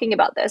keep talking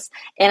about this.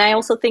 And I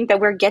also think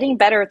that we're getting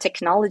better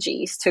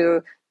technologies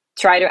to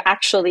try to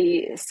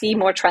actually see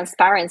more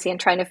transparency and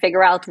trying to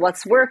figure out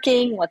what's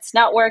working, what's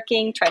not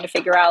working, trying to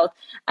figure out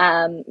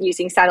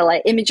using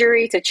satellite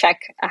imagery to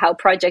check how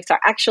projects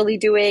are actually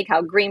doing,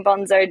 how green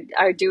bonds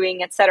are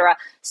doing, etc.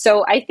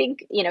 So I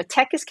think,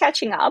 tech is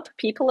catching up.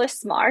 People are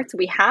smart.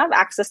 We have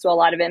access to a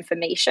lot of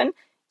information.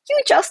 You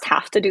just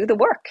have to do the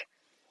work.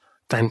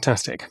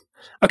 Fantastic.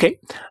 Okay,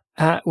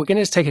 we're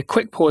going to take a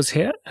quick pause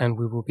here and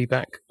we will be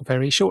back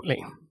very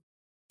shortly.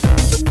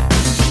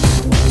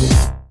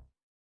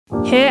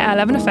 Here at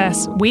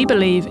 11FS, we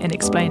believe in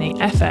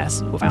explaining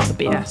FS without the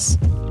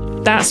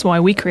BS. That's why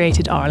we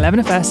created our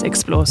 11FS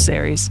Explore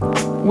series,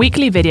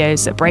 weekly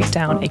videos that break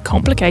down a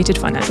complicated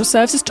financial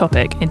services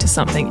topic into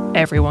something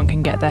everyone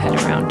can get their head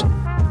around,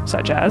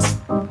 such as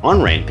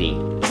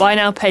on-ramping, buy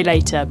now, pay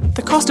later,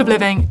 the cost of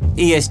living,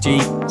 ESG,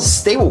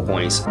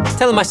 stablecoins,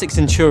 telematics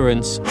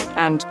insurance,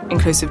 and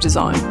inclusive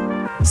design.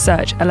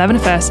 Search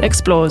 11FS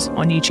Explores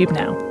on YouTube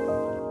now.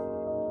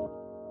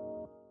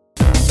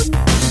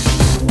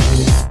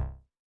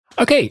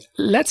 Okay,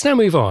 let's now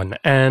move on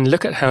and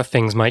look at how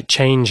things might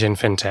change in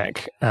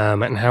fintech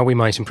and how we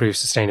might improve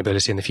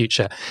sustainability in the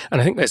future. And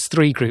I think there's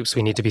three groups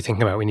we need to be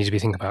thinking about. We need to be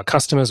thinking about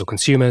customers or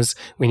consumers.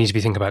 We need to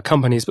be thinking about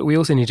companies, but we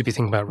also need to be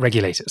thinking about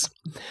regulators.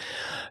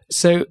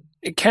 So,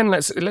 Ken,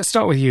 let's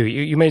start with you.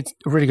 You made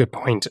a really good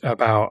point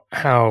about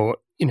how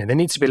there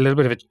needs to be a little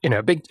bit of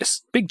a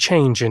big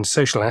change in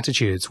social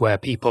attitudes where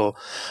people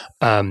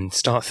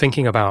start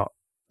thinking about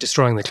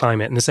destroying the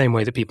climate in the same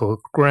way that people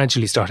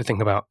gradually started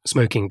thinking about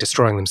smoking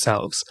destroying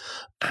themselves.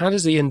 How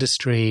does the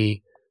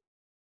industry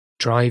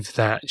drive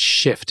that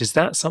shift? Is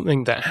that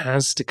something that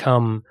has to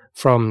come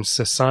from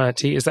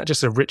society? Is that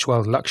just a rich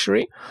world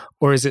luxury?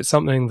 Or is it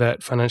something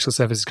that financial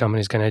services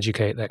companies can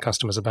educate their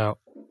customers about?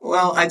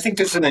 Well, I think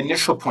there's an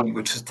initial point,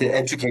 which is to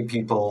educate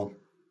people,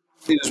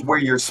 is where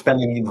you're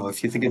spending,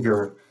 if you think of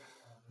your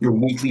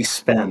weekly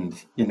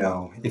spend,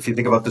 if you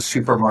think about the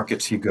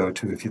supermarkets you go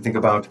to, if you think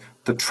about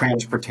the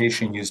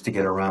transportation used to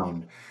get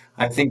around,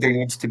 I think there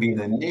needs to be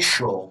an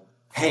initial,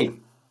 hey,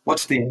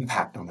 what's the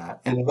impact on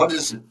that? And what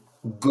does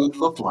good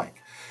look like?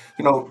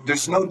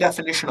 There's no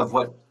definition of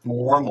what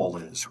normal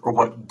is or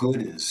what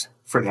good is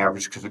for the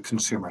average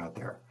consumer out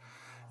there.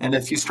 And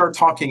if you start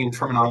talking in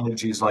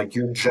terminologies like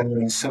you're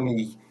generating so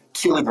many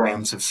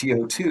kilograms of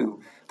CO2,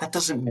 that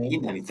doesn't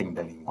mean anything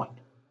to anyone,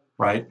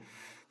 right?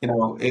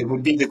 It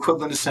would be the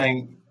equivalent of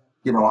saying,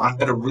 I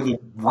had a really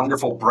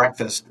wonderful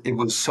breakfast. It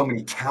was so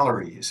many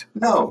calories.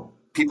 No,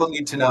 people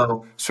need to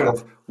know sort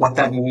of what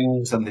that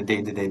means on the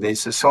day-to-day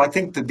basis. So I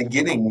think the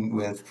beginning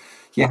with,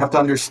 you have to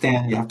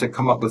understand, you have to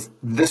come up with,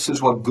 this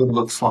is what good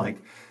looks like.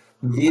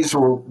 These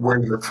are where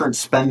your current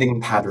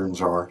spending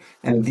patterns are.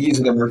 And these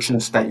are the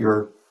merchants that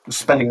you're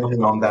spending money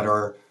on that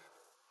are,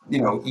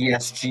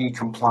 ESG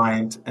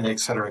compliant and et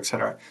cetera, et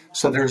cetera.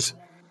 So there's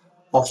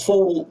a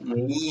whole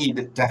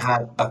need to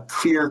have a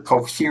clear,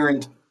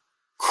 coherent,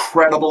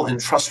 credible,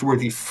 and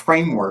trustworthy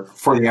framework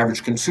for the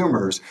average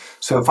consumers.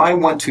 So if I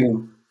went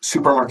to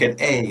supermarket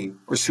A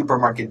or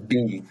supermarket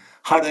B,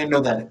 how do I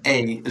know that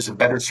A is a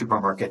better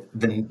supermarket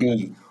than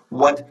B?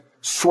 What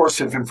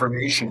source of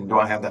information do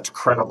I have that's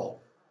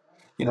credible?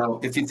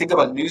 If you think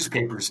about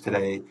newspapers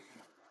today,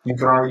 you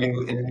could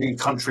argue in many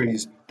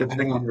countries,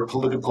 depending on your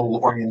political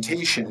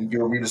orientation,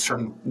 you'll read a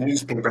certain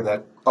newspaper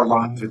that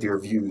aligns with your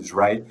views,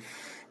 right?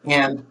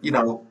 And,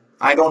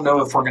 I don't know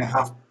if we're going to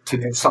have to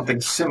do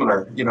something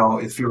similar.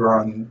 If you're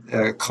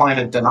on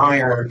climate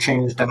denier or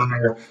change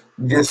denier,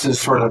 this is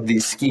sort of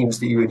these schemes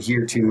that you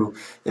adhere to.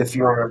 If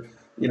you're,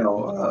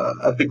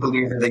 a big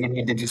believer that you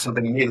need to do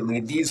something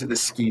immediately, these are the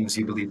schemes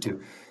you believe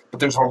to. But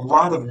there's a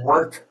lot of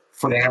work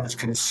for the average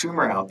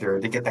consumer out there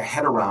to get their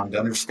head around, to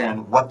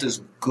understand what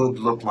does good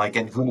look like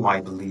and who do I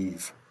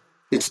believe.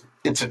 It's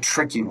a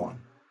tricky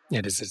one.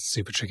 It is a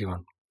super tricky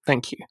one.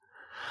 Thank you.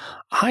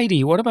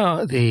 Heidi, what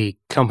about the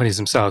companies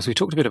themselves? We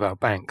talked a bit about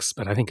banks,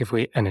 but I think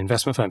and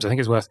investment firms, I think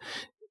it's worth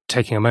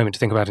taking a moment to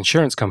think about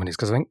insurance companies,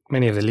 because I think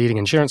many of the leading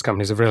insurance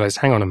companies have realized,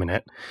 hang on a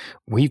minute,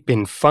 we've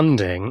been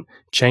funding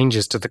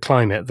changes to the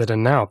climate that are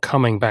now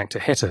coming back to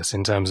hit us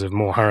in terms of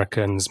more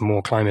hurricanes,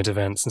 more climate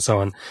events and so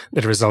on,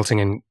 that are resulting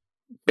in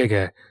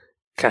bigger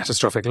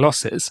catastrophic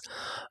losses.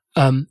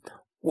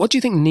 What do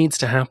you think needs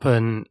to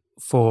happen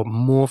for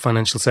more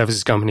financial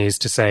services companies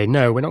to say,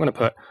 no, we're not going to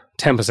put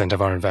 10%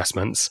 of our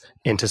investments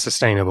into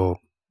sustainable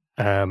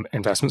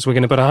investments, we're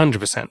going to put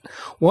 100%.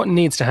 What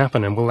needs to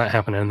happen, and will that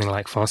happen anything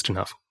like fast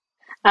enough?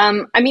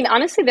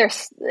 Honestly,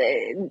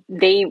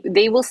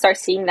 they will start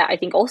seeing that, I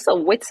think, also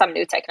with some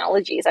new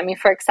technologies.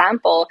 For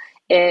example,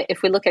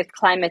 if we look at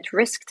climate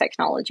risk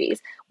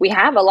technologies, we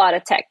have a lot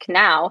of tech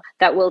now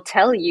that will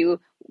tell you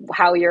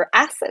how your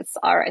assets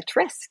are at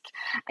risk.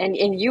 And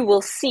you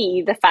will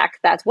see the fact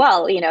that,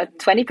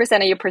 20%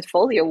 of your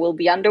portfolio will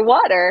be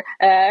underwater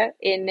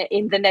in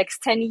the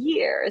next 10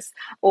 years,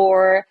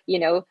 or,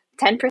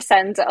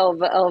 10% of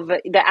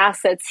the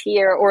assets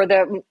here, or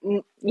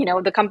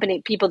the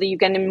company people that you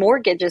get in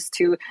mortgages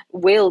to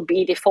will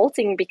be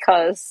defaulting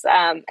because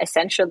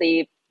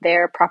essentially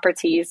their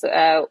properties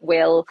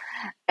will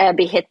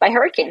be hit by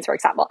hurricanes, for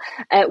example.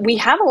 We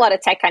have a lot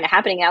of tech kind of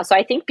happening now. So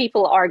I think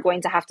people are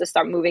going to have to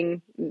start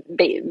moving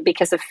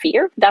because of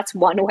fear. That's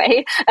one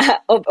way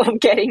of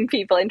getting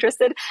people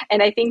interested.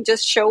 And I think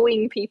just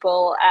showing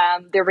people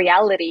the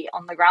reality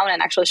on the ground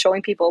and actually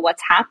showing people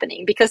what's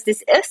happening, because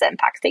this is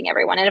impacting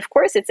everyone. And of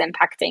course, it's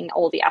impacting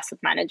all the asset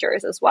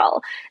managers as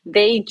well.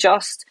 They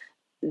just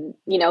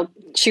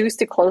choose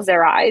to close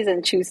their eyes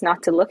and choose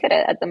not to look at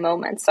it at the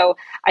moment. So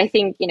I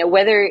think,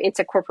 whether it's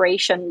a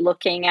corporation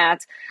looking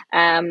at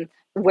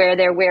where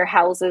their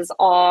warehouses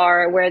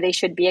are, where they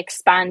should be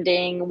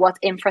expanding, what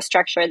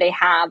infrastructure they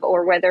have,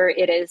 or whether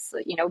it is,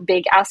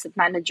 big asset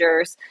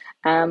managers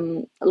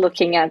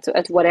looking at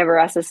whatever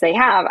assets they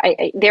have,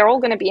 they're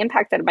all going to be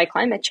impacted by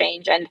climate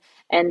change,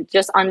 and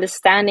just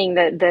understanding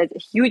the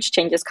huge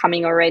changes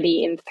coming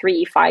already in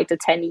 3, 5 to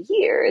 10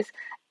 years.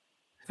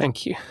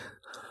 Thank you.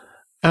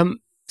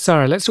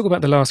 Sarah, let's talk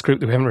about the last group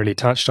that we haven't really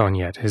touched on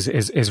yet,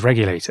 is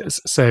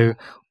regulators. So,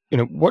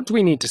 what do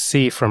we need to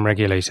see from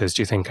regulators,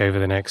 do you think, over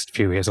the next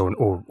few years,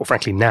 or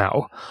frankly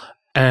now?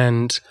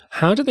 And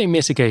how do they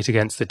mitigate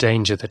against the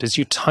danger that as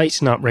you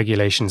tighten up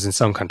regulations in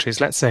some countries,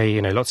 let's say,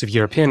 lots of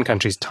European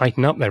countries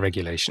tighten up their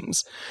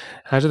regulations,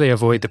 how do they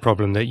avoid the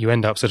problem that you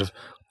end up sort of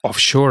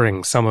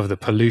offshoring some of the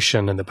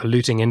pollution and the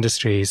polluting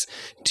industries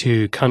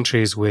to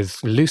countries with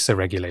looser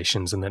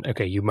regulations, and then,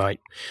 okay, you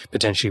might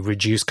potentially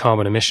reduce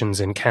carbon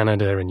emissions in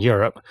Canada and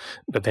Europe,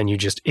 but then you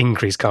just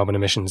increase carbon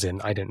emissions in,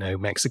 I don't know,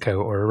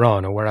 Mexico or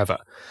Iran or wherever.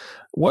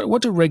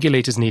 What do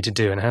regulators need to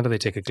do, and how do they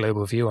take a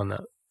global view on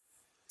that?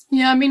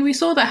 Yeah, I mean, we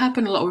saw that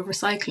happen a lot with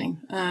recycling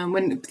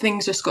when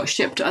things just got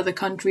shipped to other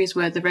countries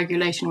where the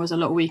regulation was a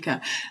lot weaker.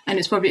 And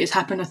it's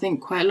happened, I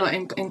think, quite a lot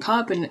in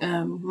carbon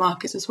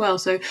markets as well.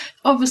 So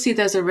obviously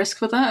there's a risk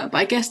for that. But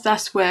I guess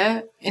that's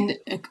where in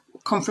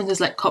conferences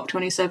like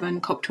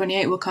COP27,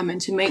 COP28 will come in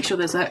to make sure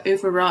there's that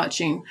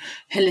overarching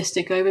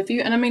holistic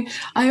overview. And I mean,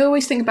 I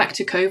always think back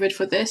to COVID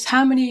for this.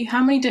 How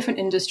many different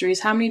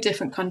industries, how many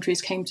different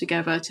countries came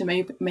together to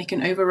make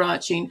an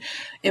overarching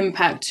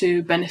impact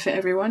to benefit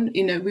everyone?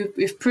 You know,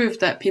 we've proved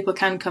that people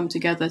can come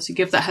together to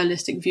give that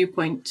holistic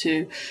viewpoint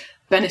to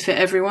benefit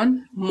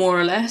everyone, more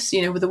or less.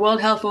 You know, with the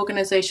World Health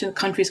Organization,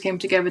 countries came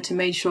together to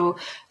make sure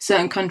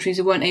certain countries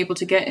who weren't able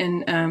to get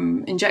in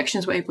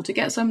injections were able to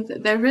get some.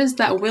 There is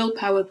that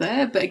willpower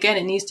there, but again,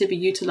 it needs to be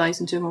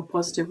utilized into a more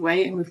positive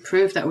way, and we've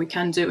proved that we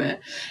can do it.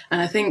 And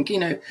I think, you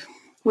know,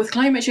 with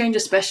climate change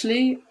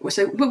especially,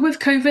 so with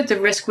COVID, the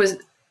risk was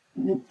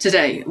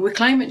today. With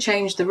climate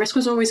change, the risk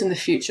was always in the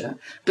future,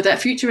 but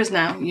that future is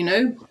now. You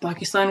know,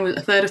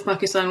 a third of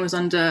Pakistan was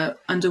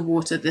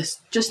underwater this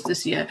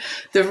year.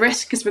 The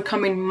risk is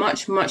becoming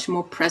much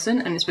more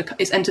present, and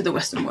it's entered the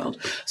Western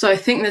world. So I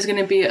think there's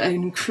going to be an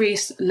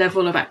increased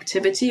level of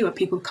activity where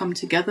people come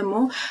together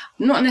more,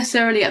 not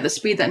necessarily at the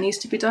speed that needs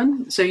to be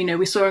done. So, you know,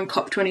 we saw in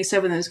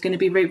COP27 there's going to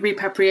be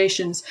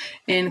repatriations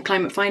in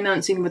climate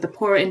financing, with the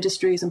poorer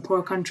industries and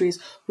poorer countries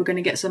we're going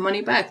to get some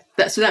money back.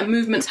 So that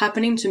movement's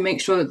happening to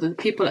make sure the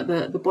people at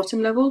the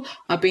bottom level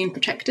are being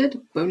protected,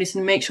 but we need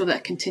to make sure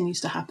that continues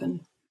to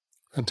happen.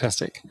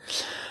 Fantastic.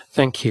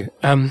 Thank you.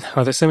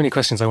 There's so many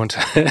questions I want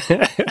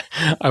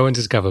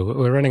to cover.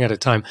 We're running out of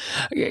time.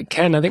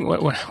 Ken, I think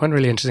one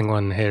really interesting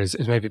one here is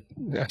maybe,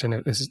 I don't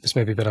know, this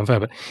may be a bit unfair,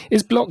 but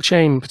is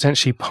blockchain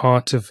potentially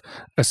part of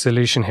a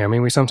solution here? I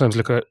mean, we sometimes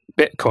look at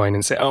Bitcoin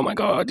and say, oh my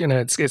God, you know,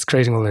 it's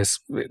creating all this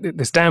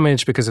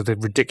damage because of the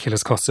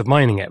ridiculous costs of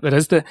mining it. But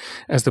as the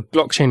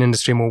blockchain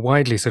industry more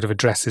widely sort of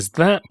addresses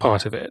that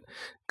part of it,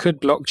 could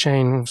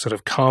blockchain sort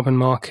of carbon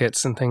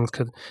markets and things,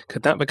 could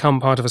that become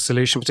part of a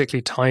solution,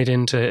 particularly tied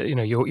into, you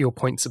know, your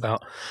points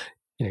about,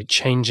 you know,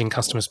 changing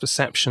customers'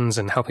 perceptions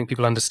and helping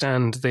people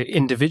understand the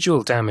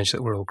individual damage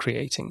that we're all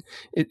creating?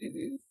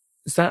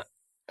 Is that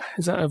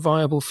a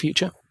viable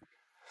future?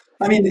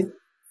 I mean,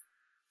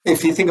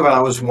 if you think about it,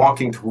 I was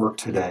walking to work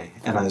today,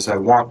 and as I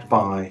walked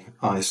by,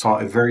 I saw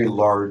a very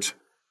large,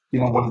 you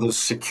know, one of those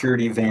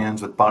security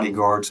vans with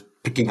bodyguards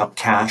picking up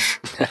cash,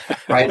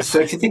 right? So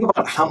if you think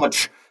about how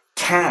much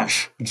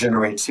cash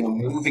generates, you know,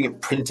 moving it,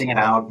 printing it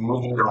out,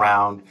 moving it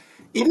around,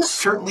 it is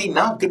certainly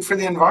not good for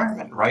the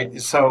environment, right?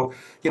 So,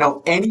 you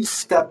know, any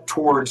step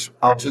towards,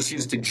 I'll just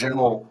use the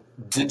general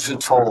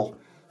digital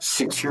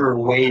secure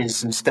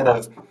ways instead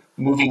of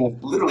moving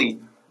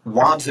literally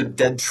wads of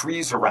dead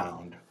trees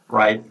around,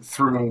 right,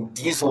 through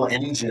diesel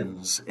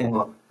engines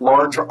in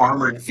large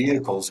armored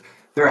vehicles,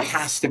 there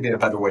has to be a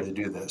better way to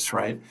do this,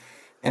 right?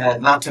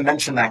 And not to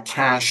mention that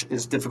cash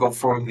is difficult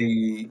for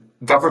the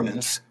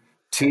governments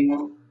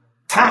to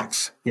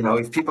tax. You know,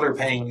 if people are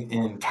paying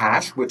in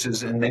cash, which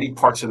is in many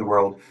parts of the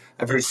world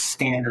a very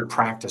standard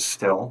practice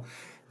still,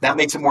 that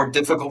makes it more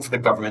difficult for the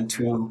government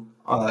to,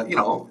 you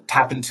know,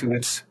 tap into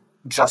its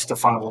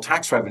justifiable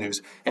tax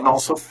revenues and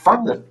also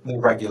fund the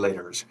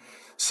regulators.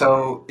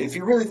 So if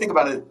you really think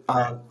about it,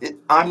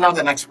 I'm not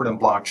an expert in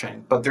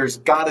blockchain, but there's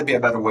got to be a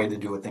better way to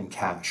do it than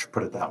cash,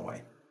 put it that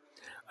way.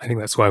 I think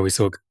that's why we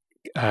saw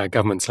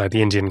governments like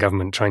the Indian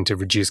government trying to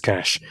reduce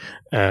cash,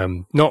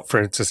 not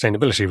for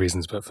sustainability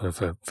reasons, but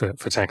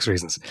for tax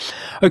reasons.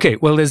 Okay,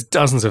 well, there's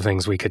dozens of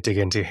things we could dig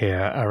into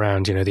here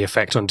around, you know, the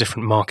effect on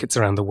different markets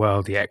around the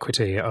world, the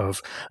equity of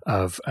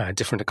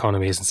different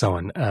economies and so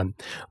on.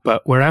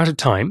 But we're out of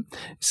time.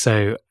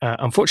 So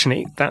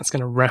unfortunately, that's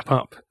going to wrap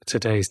up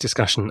today's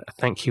discussion.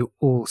 Thank you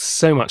all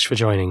so much for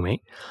joining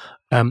me.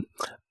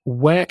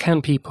 Where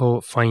can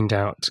people find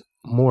out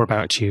more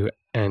about you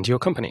and your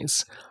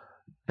companies?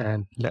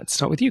 And let's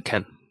start with you,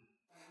 Ken.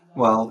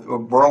 Well,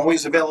 we're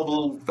always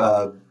available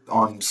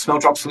on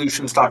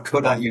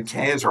snowdropsolutions.co.uk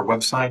as our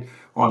website,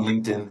 on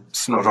LinkedIn,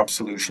 Snowdrop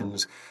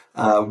Solutions.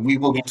 We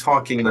will be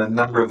talking at a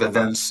number of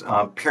events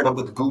paired up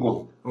with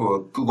Google,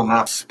 or Google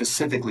Maps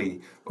specifically,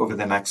 over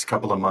the next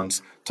couple of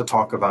months to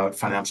talk about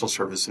financial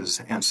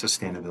services and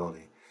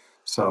sustainability.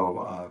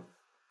 So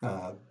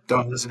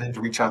don't hesitate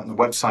to reach out on the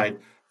website,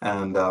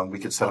 and we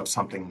could set up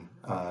something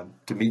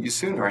to meet you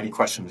soon, or any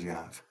questions you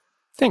have.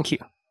 Thank you.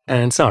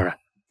 And Sarah?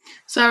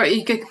 Sarah,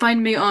 you can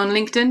find me on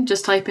LinkedIn.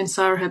 Just type in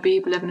Sarah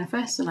Habib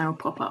 11FS and I will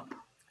pop up.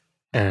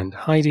 And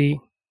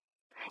Heidi?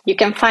 You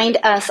can find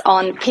us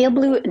on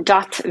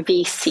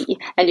paleblue.vc,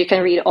 and you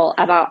can read all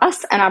about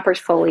us and our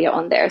portfolio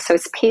on there. So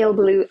it's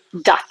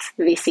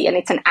paleblue.vc, and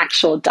it's an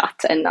actual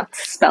dot and not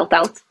spelled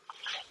out.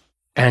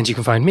 And you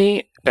can find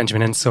me,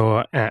 Benjamin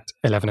Ensor, at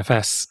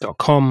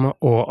 11fs.com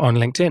or on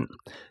LinkedIn.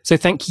 So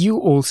thank you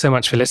all so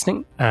much for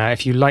listening.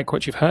 If you like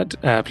what you've heard,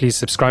 please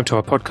subscribe to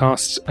our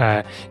podcast.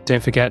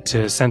 Don't forget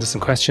to send us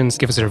some questions,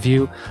 give us a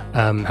review,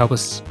 help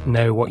us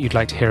know what you'd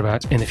like to hear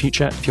about in the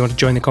future. If you want to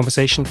join the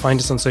conversation, find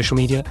us on social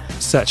media,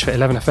 search for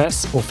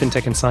 11fs or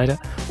Fintech Insider,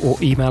 or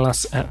email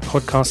us at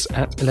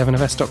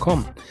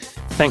podcast@11fs.com.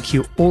 Thank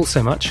you all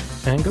so much,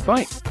 and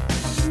goodbye.